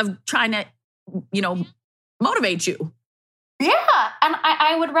of trying to, motivate you. Yeah. And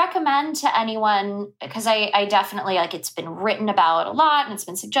I would recommend to anyone, because I definitely, like, it's been written about a lot and it's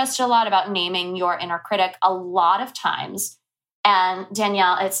been suggested a lot about naming your inner critic a lot of times. And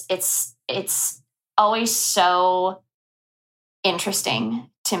Danielle, it's always so interesting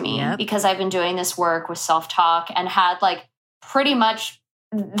to me because I've been doing this work with self-talk and had like pretty much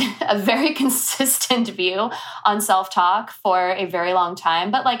a very consistent view on self-talk for a very long time.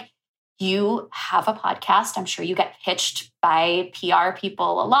 But like, you have a podcast. I'm sure you get pitched by PR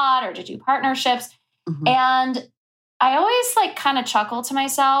people a lot or to do partnerships. And I always like kind of chuckle to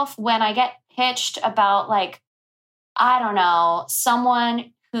myself when I get pitched about like, I don't know,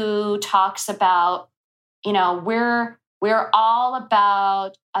 someone who talks about, we're all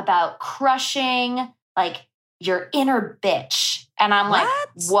about crushing like your inner bitch. And I'm like,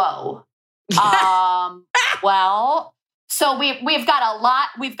 whoa. Well, so we've got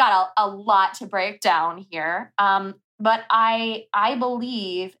a lot to break down here. But I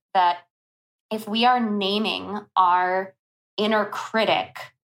believe that if we are naming our inner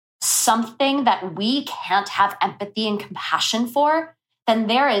critic something that we can't have empathy and compassion for, then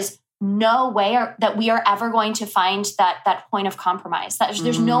there is no way that we are ever going to find that point of compromise.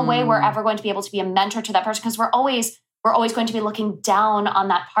 There's no way we're ever going to be able to be a mentor to that person, because we're always going to be looking down on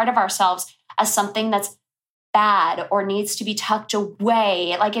that part of ourselves as something that's bad or needs to be tucked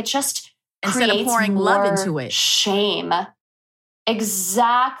away. Like it just instead creates of pouring more love into it. Shame.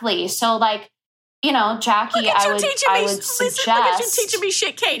 Exactly. So like, Jackie, I would suggest. Look at you teaching me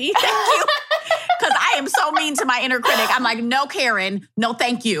shit, Katie. Thank you. Because I am so mean to my inner critic. I'm like, no, Karen, no,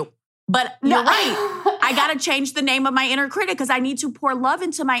 thank you. But you're right. I got to change the name of my inner critic because I need to pour love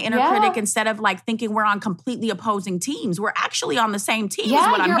into my inner critic instead of like thinking we're on completely opposing teams. We're actually on the same team is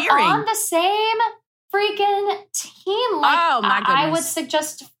what I'm hearing. You're on the same freaking team. Like, oh, my goodness. I would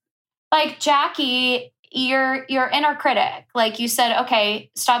suggest, like, Jackie, your inner critic. Like you said,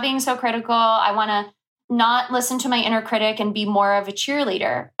 okay, stop being so critical. I want to not listen to my inner critic and be more of a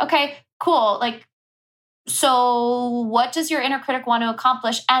cheerleader. Okay, cool. Like, so what does your inner critic want to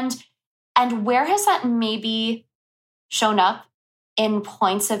accomplish? And where has that maybe shown up in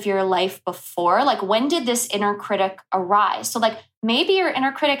points of your life before? Like, when did this inner critic arise? So, like, maybe your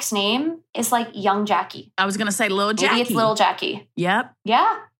inner critic's name is like young Jackie. I was gonna say little Jackie. Maybe it's little Jackie. Yep.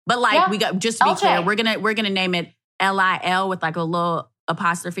 Yeah. But like we got just to be LJ. clear, we're gonna name it LIL with like a little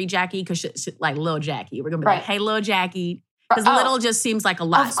apostrophe Jackie because like little Jackie. We're gonna be like, hey, little Jackie, because little just seems like a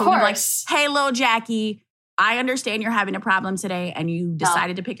lot. Of so we're like, course. hey, little Jackie. I understand you're having a problem today and you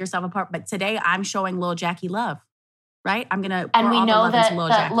decided to pick yourself apart, but today I'm showing little Jackie love, right? I'm going to pour all the love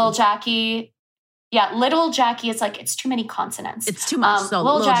into little Jackie. Yeah, little Jackie is like, it's too many consonants. It's too much. So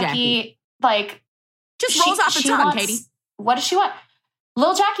little Jackie, like... just rolls off the tongue, Katie. What does she want?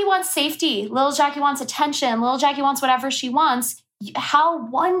 Little Jackie wants safety. Little Jackie wants attention. Little Jackie wants whatever she wants. How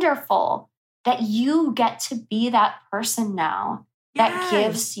wonderful that you get to be that person now that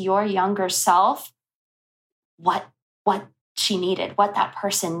gives your younger self what she needed, what that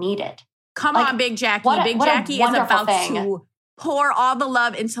person needed. Come on, Big Jackie. Big Jackie is about to pour all the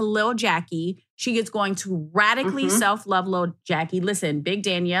love into Lil Jackie. She is going to radically self-love Lil Jackie. Listen, Big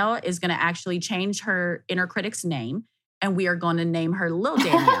Danielle is going to actually change her inner critic's name, and we are going to name her Lil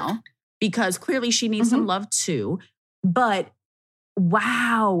Danielle because clearly she needs some love too. But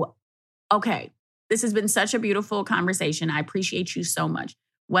wow. Okay. This has been such a beautiful conversation. I appreciate you so much.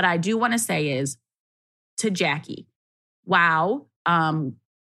 What I do want to say is, to Jackie, wow,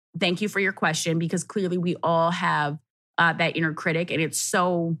 thank you for your question because clearly we all have that inner critic and it's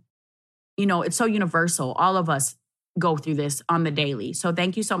so, it's so universal. All of us go through this on the daily. So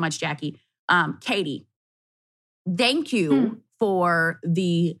thank you so much, Jackie. Katie, thank you for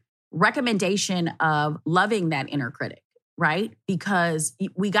the recommendation of loving that inner critic, right? Because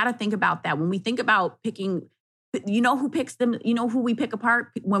we got to think about that. When we think about picking, who picks them, who we pick apart?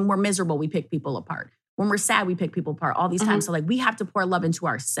 When we're miserable, we pick people apart. When we're sad, we pick people apart all these times. So like we have to pour love into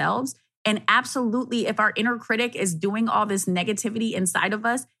ourselves. And absolutely, if our inner critic is doing all this negativity inside of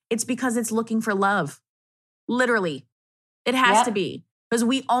us, it's because it's looking for love. Literally. It has to be. Because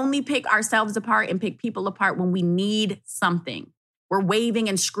we only pick ourselves apart and pick people apart when we need something. We're waving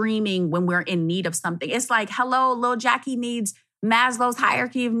and screaming when we're in need of something. It's like, hello, little Jackie needs Maslow's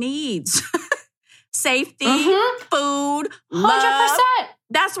hierarchy of needs. Safety, food, 100%. Love.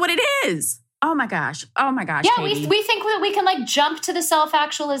 That's what it is. Oh my gosh. Yeah, Katie. we think we can like jump to the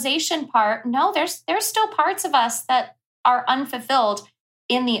self-actualization part. No, there's still parts of us that are unfulfilled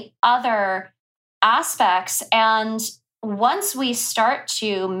in the other aspects. And once we start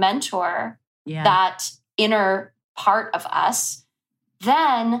to mentor that inner part of us,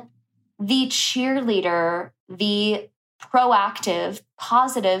 then the cheerleader, the proactive,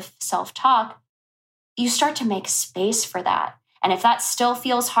 positive self-talk, you start to make space for that. And if that still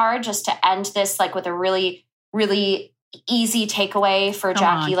feels hard, just to end this like with a really, really easy takeaway for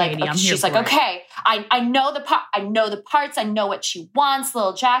Jackie, Katie, she's like, okay, I know the parts, I know what she wants,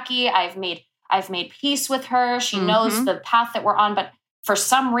 little Jackie. I've made peace with her. She knows the path that we're on, but for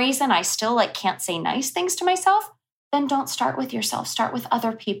some reason I still like can't say nice things to myself. Then don't start with yourself. Start with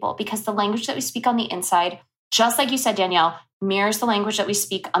other people, because the language that we speak on the inside, just like you said, Danielle, mirrors the language that we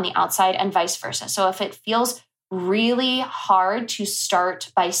speak on the outside and vice versa. So if it feels really hard to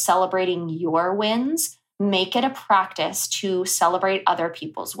start by celebrating your wins, make it a practice to celebrate other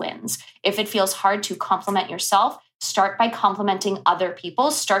people's wins. If it feels hard to compliment yourself, start by complimenting other people.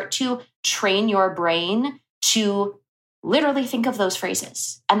 Start to train your brain to literally think of those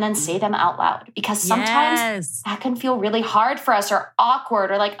phrases and then say them out loud, because sometimes that can feel really hard for us or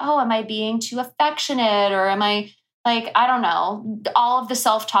awkward or like, oh, am I being too affectionate? Or am I like, I don't know, all of the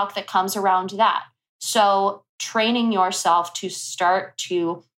self-talk that comes around that. So training yourself to start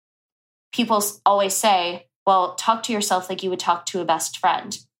to, people always say, well, talk to yourself like you would talk to a best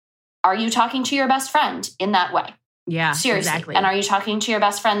friend. Are you talking to your best friend in that way? Yeah, seriously. Exactly. And are you talking to your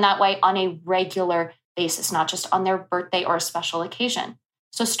best friend that way on a regular basis, not just on their birthday or a special occasion?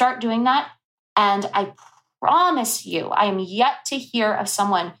 So start doing that. And I promise you, I am yet to hear of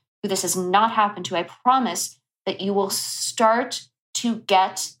someone who this has not happened to. I promise that you will start to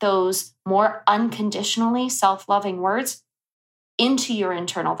get those more unconditionally self-loving words into your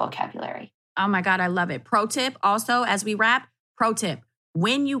internal vocabulary. Oh my God, I love it. Pro tip also, as we wrap, pro tip.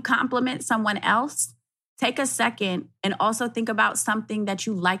 When you compliment someone else, take a second and also think about something that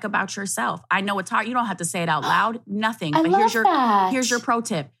you like about yourself. I know it's hard. You don't have to say it out loud. Nothing. I But love here's your pro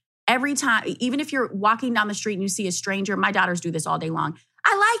tip. Every time, even if you're walking down the street and you see a stranger, my daughters do this all day long.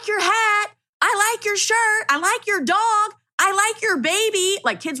 I like your hat. I like your shirt. I like your dog. I like your baby.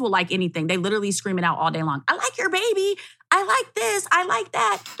 Like, kids will like anything. They literally scream it out all day long. I like your baby. I like this. I like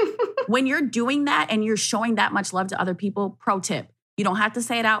that. When you're doing that and you're showing that much love to other people, pro tip, you don't have to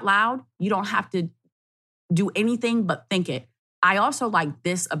say it out loud. You don't have to do anything but think it. I also like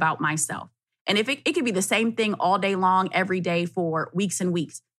this about myself. And if it could be the same thing all day long, every day for weeks and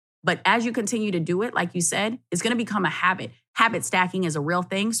weeks. But as you continue to do it, like you said, it's going to become a habit. Habit stacking is a real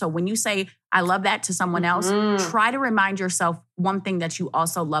thing. So when you say, I love that to someone else, try to remind yourself one thing that you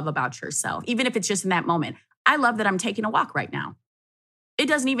also love about yourself, even if it's just in that moment. I love that I'm taking a walk right now. It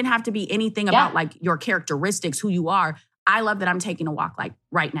doesn't even have to be anything about like your characteristics, who you are. I love that I'm taking a walk like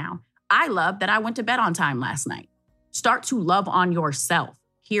right now. I love that I went to bed on time last night. Start to love on yourself,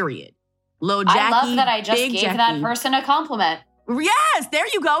 period. Lil Jackie, I love that I just Big gave Jackie. that person a compliment. Yes, there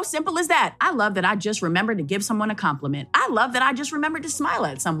you go. Simple as that. I love that I just remembered to give someone a compliment. I love that I just remembered to smile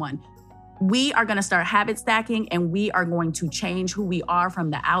at someone. We are going to start habit stacking, and we are going to change who we are from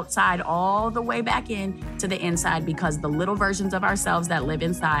the outside all the way back in to the inside, because the little versions of ourselves that live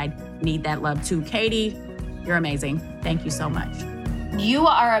inside need that love too. Katie, you're amazing. Thank you so much. You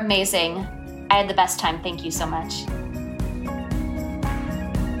are amazing. I had the best time. Thank you so much.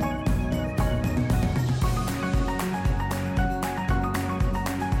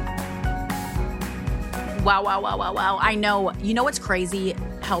 Wow. I know. You know what's crazy,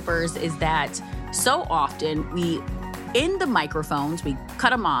 helpers, is that so often we, in the microphones, we cut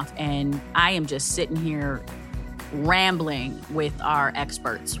them off, and I am just sitting here rambling with our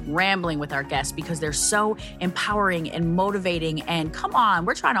experts, rambling with our guests, because they're so empowering and motivating. And come on,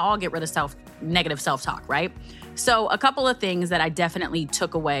 we're trying to all get rid of negative self-talk, right? So a couple of things that I definitely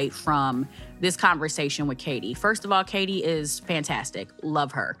took away from this conversation with Katie. First of all, Katie is fantastic.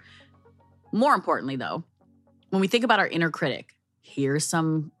 Love her. More importantly, though, when we think about our inner critic, here's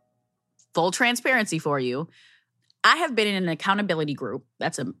some full transparency for you. I have been in an accountability group.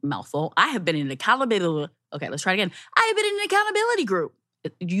 That's a mouthful. I have been in an accountability. Okay, let's try it again. I have been in an accountability group.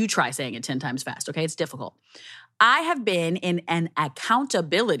 You try saying it 10 times fast, okay? It's difficult. I have been in an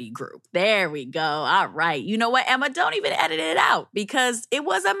accountability group. There we go. All right. You know what, Emma? Don't even edit it out, because it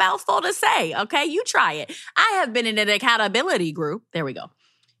was a mouthful to say, okay? You try it. I have been in an accountability group. There we go.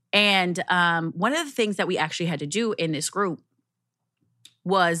 And one of the things that we actually had to do in this group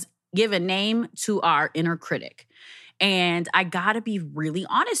was give a name to our inner critic. And I got to be really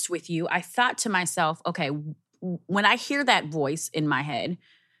honest with you. I thought to myself, okay, when I hear that voice in my head,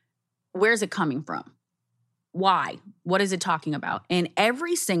 where's it coming from? Why? What is it talking about? And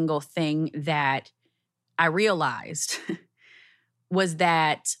every single thing that I realized was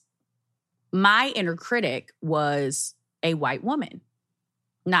that my inner critic was a white woman.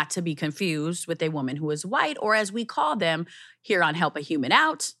 Not to be confused with a woman who is white, or as we call them here on Help a Human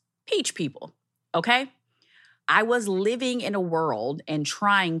Out, peach people, okay? I was living in a world and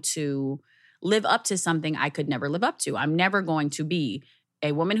trying to live up to something I could never live up to. I'm never going to be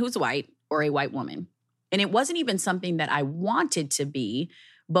a woman who's white or a white woman. And it wasn't even something that I wanted to be,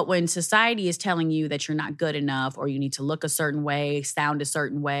 but when society is telling you that you're not good enough, or you need to look a certain way, sound a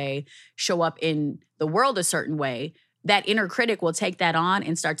certain way, show up in the world a certain way, that inner critic will take that on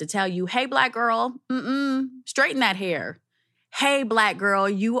and start to tell you, hey, Black girl, straighten that hair. Hey, Black girl,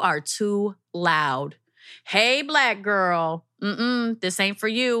 you are too loud. Hey, Black girl, this ain't for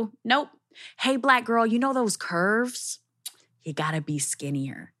you. Nope. Hey, Black girl, you know those curves? You gotta be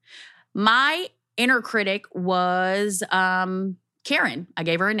skinnier. My inner critic was Karen. I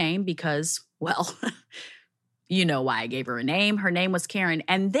gave her a name because, well, you know why I gave her a name. Her name was Karen.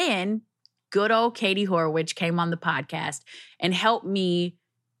 And then good old Katie Horwitch came on the podcast and helped me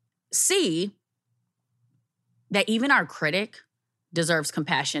see that even our critic deserves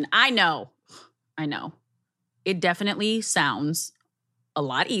compassion. I know. It definitely sounds a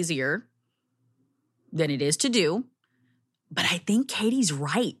lot easier than it is to do, but I think Katie's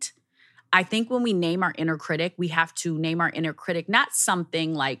right. I think when we name our inner critic, we have to name our inner critic not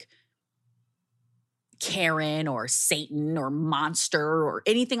something like Karen or Satan or monster or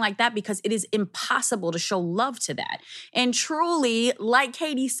anything like that, because it is impossible to show love to that. And truly, like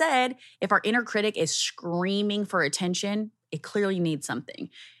Katie said, if our inner critic is screaming for attention, it clearly needs something.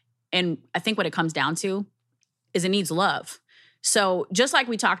 And I think what it comes down to is it needs love. So just like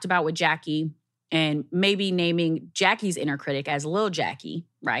we talked about with Jackie and maybe naming Jackie's inner critic as Lil Jackie,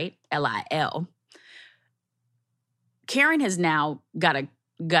 right? Lil. Karen has now gotta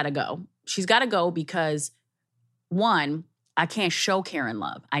go. She's gotta go because, one, I can't show Karen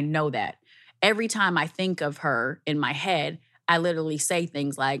love. I know that. Every time I think of her in my head, I literally say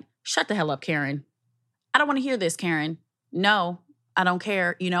things like, shut the hell up, Karen. I don't want to hear this, Karen. No, I don't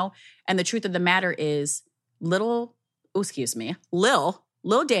care, And the truth of the matter is, Lil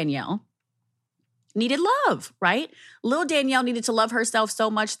Danielle needed love, right? Lil Danielle needed to love herself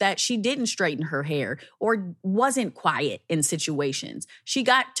so much that she didn't straighten her hair or wasn't quiet in situations. She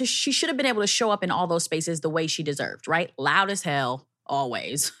should have been able to show up in all those spaces the way she deserved, right? Loud as hell,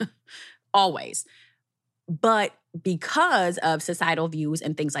 always, always. But because of societal views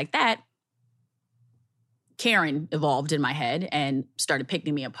and things like that, Karen evolved in my head and started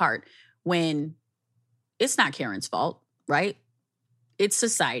picking me apart when it's not Karen's fault, right? It's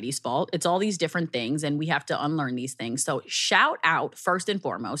society's fault. It's all these different things, and we have to unlearn these things. So shout out, first and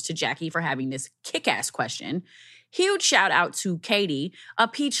foremost, to Jackie for having this kick-ass question. Huge shout out to Katie, a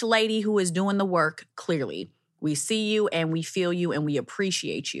peach lady who is doing the work clearly. We see you, and we feel you, and we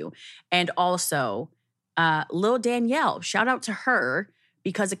appreciate you. And also, Lil Danielle, shout out to her,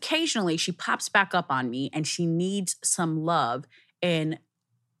 because occasionally she pops back up on me, and she needs some love. And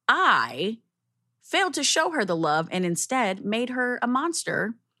I failed to show her the love and instead made her a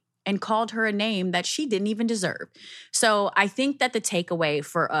monster and called her a name that she didn't even deserve. So I think that the takeaway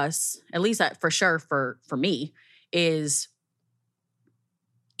for us, at least for sure for me, is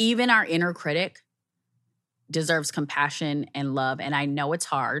even our inner critic deserves compassion and love. And I know it's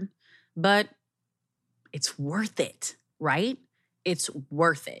hard, but it's worth it, right? It's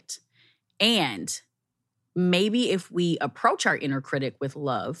worth it. And maybe if we approach our inner critic with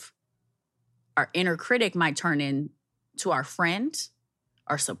love, our inner critic might turn into our friend,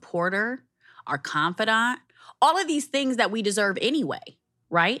 our supporter, our confidant, all of these things that we deserve anyway,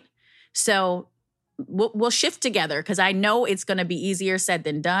 right? So we'll shift together because I know it's going to be easier said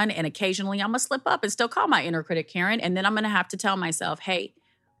than done. And occasionally I'm going to slip up and still call my inner critic Karen. And then I'm going to have to tell myself, hey,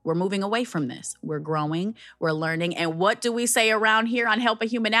 we're moving away from this. We're growing. We're learning. And what do we say around here on Help a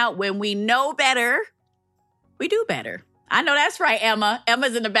Human Out? When we know better, we do better. I know that's right, Emma.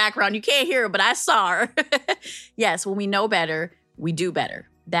 Emma's in the background. You can't hear her, but I saw her. Yes, when we know better, we do better.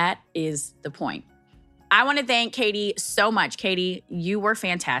 That is the point. I want to thank Katie so much. Katie, you were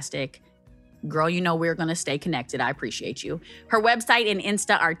fantastic. Girl, we're going to stay connected. I appreciate you. Her website and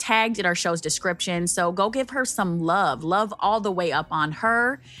Insta are tagged in our show's description, so go give her some love. Love all the way up on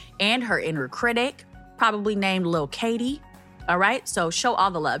her and her inner critic, probably named Lil Katie. All right? So show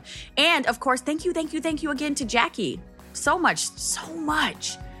all the love. And, of course, thank you again to Jackie. So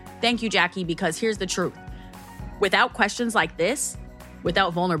much. Thank you, Jackie, because here's the truth. Without questions like this,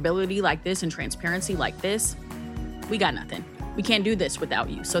 without vulnerability like this and transparency like this, we got nothing. We can't do this without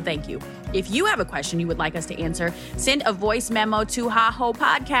you. So thank you. If you have a question you would like us to answer, send a voice memo to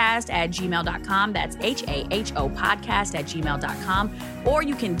hahopodcast@gmail.com. That's HAHO podcast@gmail.com. Or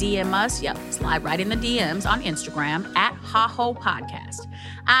you can DM us. Slide right in the DMs on Instagram @hahopodcast.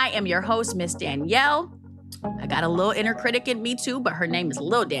 I am your host, Miss Danielle. I got a little inner critic in me too, but her name is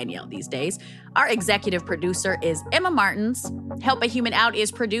Lil Danielle these days. Our executive producer is Emma Martins. Help a Human Out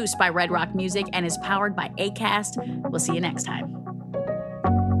is produced by Red Rock Music and is powered by Acast. We'll see you next time.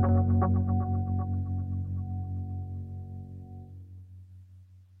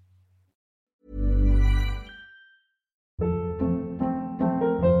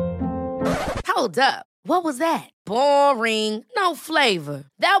 Hold up. What was that? Boring. No flavor.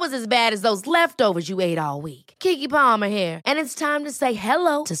 That was as bad as those leftovers you ate all week. Keke Palmer here. And it's time to say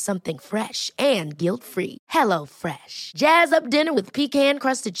hello to something fresh and guilt-free. Hello Fresh. Jazz up dinner with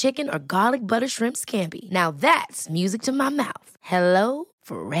pecan-crusted chicken or garlic butter shrimp scampi. Now that's music to my mouth. Hello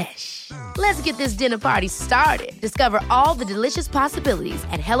Fresh. Let's get this dinner party started. Discover all the delicious possibilities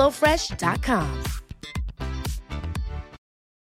at HelloFresh.com.